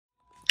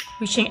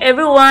Wishing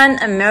everyone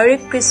a Merry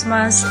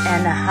Christmas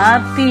and a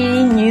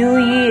Happy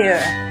New Year.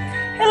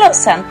 Hello,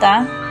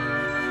 Santa.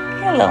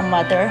 Hello,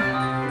 Mother.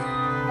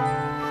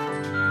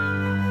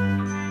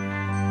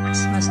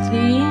 Christmas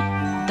tree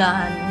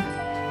done.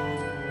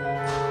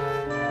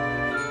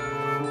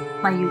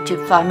 My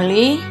YouTube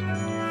family,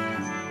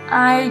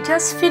 I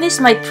just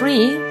finished my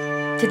tree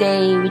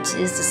today, which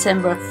is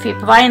December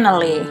 5th,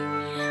 finally.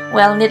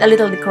 Well, need a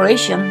little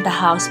decoration, the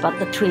house, but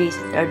the trees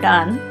are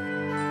done.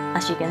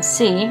 As you can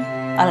see,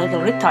 a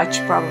little retouch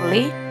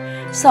probably.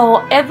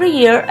 So every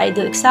year I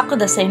do exactly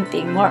the same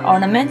thing, more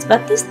ornaments,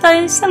 but this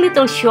time it's a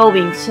little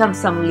showing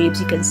some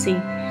leaves you can see.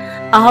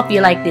 I hope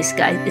you like this,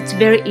 guys. It's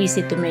very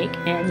easy to make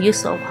and you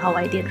saw how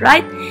I did,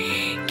 right?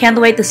 Can't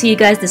wait to see you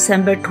guys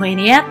December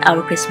 20th,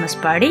 our Christmas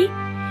party.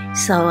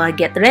 So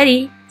get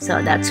ready.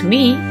 So that's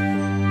me.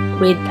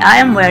 I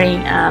am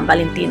wearing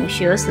Valentino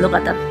shoes. Look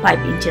at that 5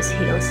 inches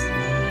heels.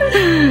 Do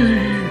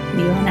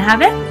you wanna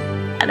have it?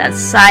 That's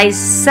size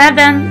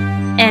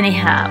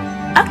 7.5.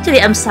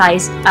 Actually, my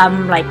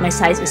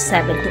size is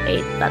 7 to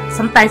 8, but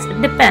sometimes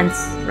it depends,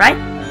 right?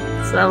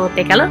 So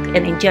take a look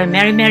and enjoy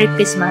Merry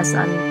Christmas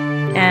and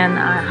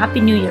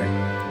Happy New Year.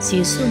 See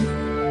you soon.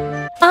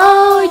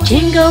 Oh,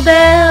 jingle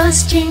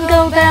bells,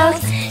 jingle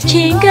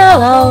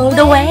all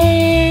the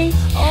way.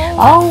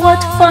 Oh,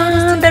 what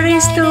fun there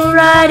is to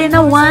ride in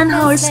a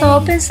one-horse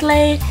open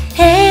sleigh.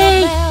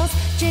 Hey!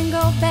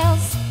 Jingle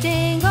bells,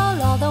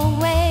 jingle all the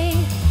way.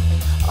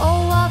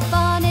 Oh, what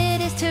fun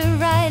it is to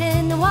ride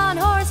in a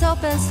one-horse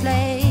open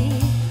sleigh.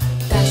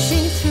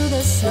 Dashing through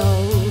the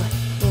snow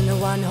in a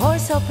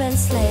one-horse open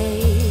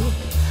sleigh.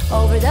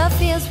 Over the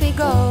fields we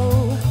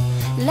go,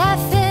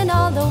 laughing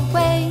all the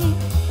way.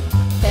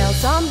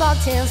 Bells on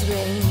bobtails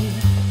ring,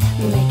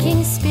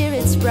 making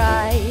spirits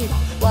bright.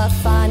 What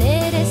fun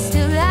it is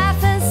to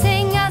laugh and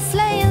sing a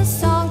sleighing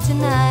song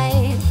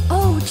tonight.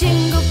 Oh,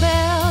 jingle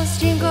bells,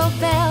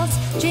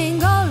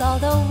 jingle all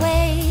the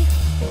way.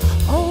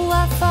 Oh,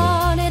 what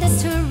fun it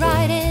is to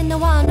ride in a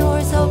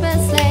one-horse open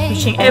sleigh.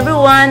 Wishing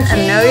everyone a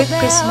Merry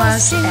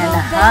Christmas and a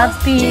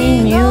Happy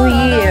New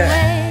Year.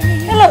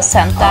 Hello,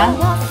 Santa.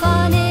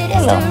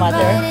 Hello,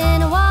 Mother.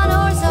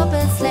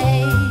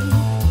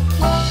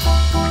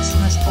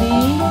 Christmas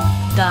tree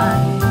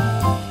done.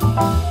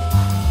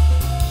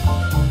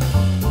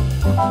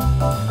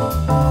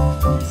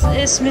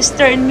 This is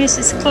Mr. and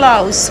Mrs.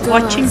 Claus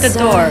watching the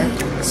door.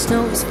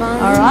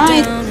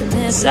 Alright,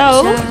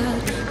 so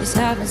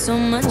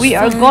we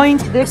are going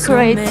to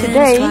decorate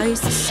today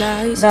the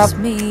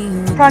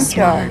front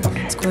yard.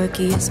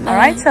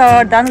 Alright,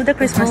 so done with the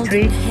Christmas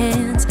tree.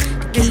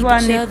 This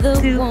one needs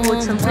to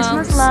put some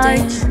Christmas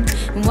lights.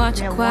 We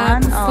have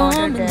one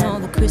other than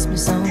two.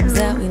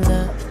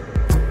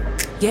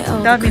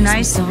 That would be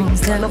nice if we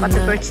can look at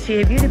the birch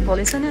tree. Beautiful,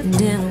 isn't it?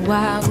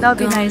 That would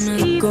be nice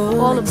if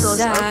all of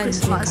those are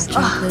Christmas.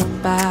 Oh,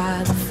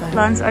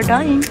 plants are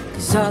dying.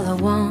 Cause all I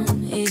want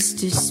is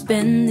to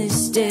spend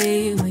this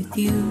day with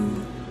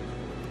you.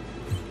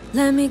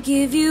 Let me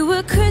give you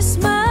a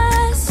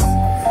Christmas, a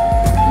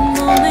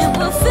moment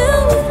we'll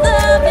fill with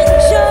love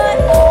and joy.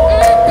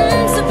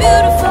 So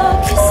beautiful,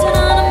 kissing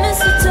on a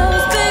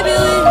mistletoe, baby,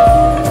 with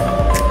you.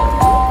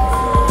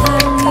 I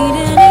don't need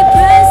any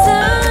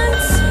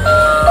presents,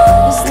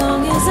 as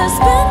long as I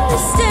spend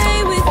this day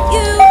with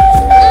you.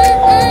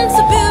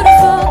 So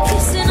beautiful,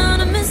 kissing on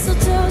a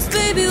mistletoe,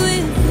 baby,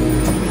 with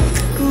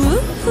you.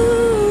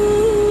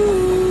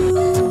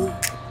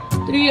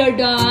 Three are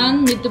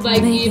done. Need to buy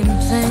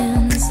gifts.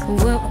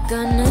 What we're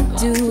gonna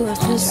do, I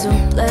feel so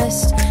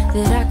blessed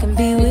that I can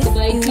be with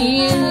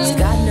you. Cause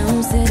God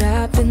knows that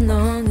I've been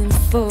longing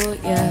for you.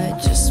 I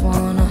just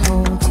wanna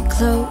hold you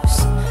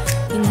close.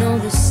 You know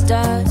the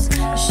stars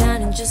are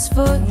shining just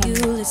for you.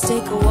 Let's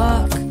take a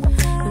walk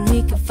and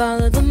we can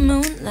follow the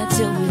moonlight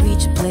till we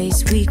reach a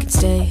place we can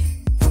stay.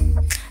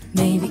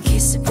 Maybe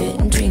kiss a bit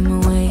and dream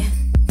away.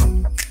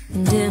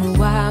 And in a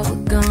while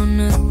we're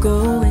gonna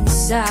go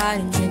inside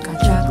and drink our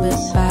chocolate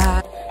pie.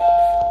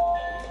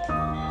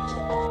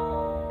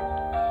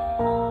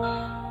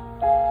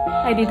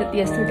 I did it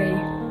yesterday.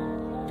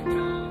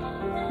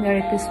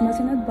 Merry Christmas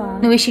in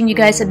advance. Wishing you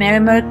guys a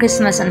Merry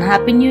Christmas and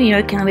Happy New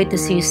Year. Can't wait to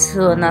see you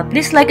soon. Now,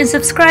 please like and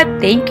subscribe.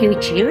 Thank you.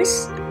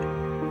 Cheers.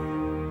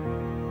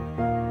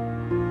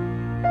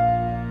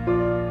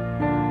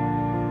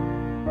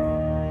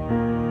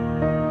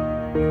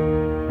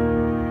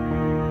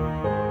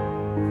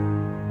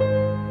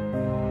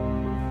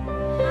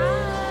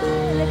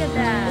 Look at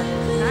that.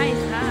 Nice,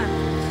 huh?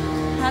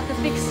 Have to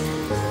fix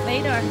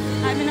later.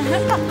 I mean,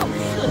 oh,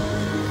 shoot.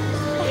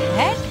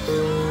 Heck?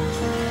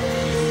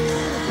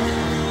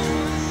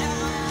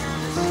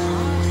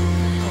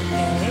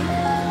 Okay.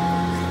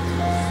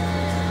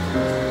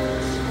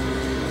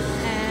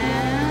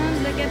 And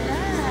look at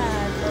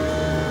that.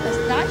 The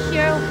star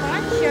here,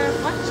 front here,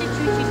 punchy,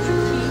 chuchi,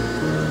 chuchi.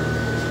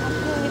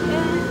 Okay,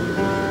 and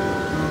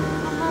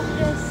I'll have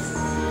this.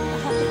 I'll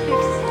have to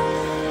fix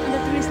on the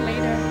trees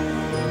later.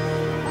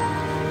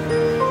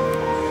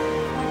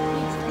 My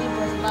kids'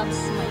 neighbors loves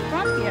my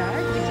front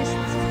yard, which is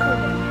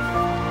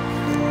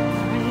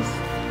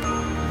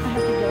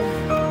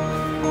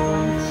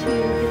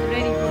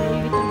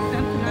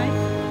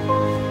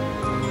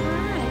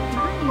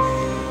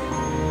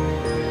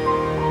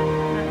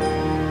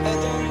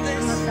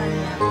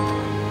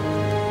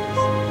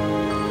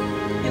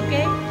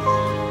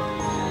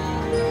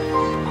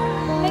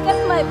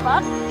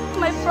Look,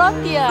 my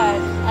front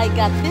yard. I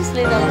got this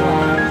little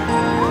one.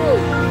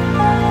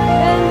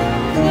 And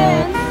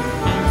then,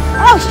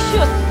 oh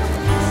shoot!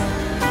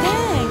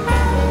 Dang!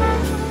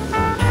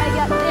 I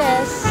got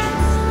this.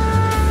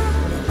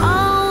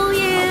 Oh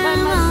yeah,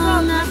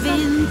 I've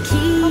been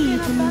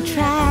keeping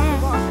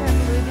track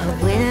of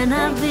when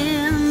I've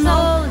been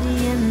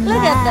moldy.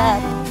 Look at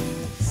that.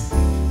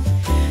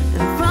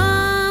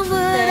 From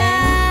what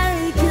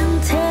I can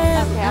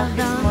tell, I've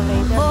done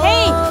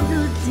all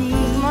the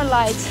deeds. More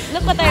lights.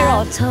 Look what I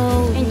wrote.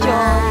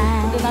 Enjoy.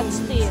 Do not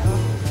steal.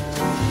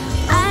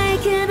 I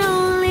can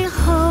only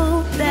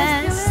hope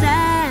that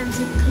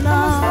Santa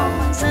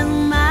Claus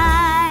and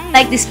my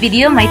Like this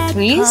video, my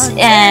trees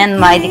and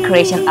my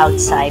decoration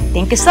outside.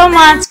 Thank you so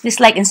much. Please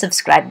like and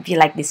subscribe if you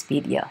like this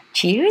video.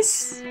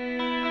 Cheers!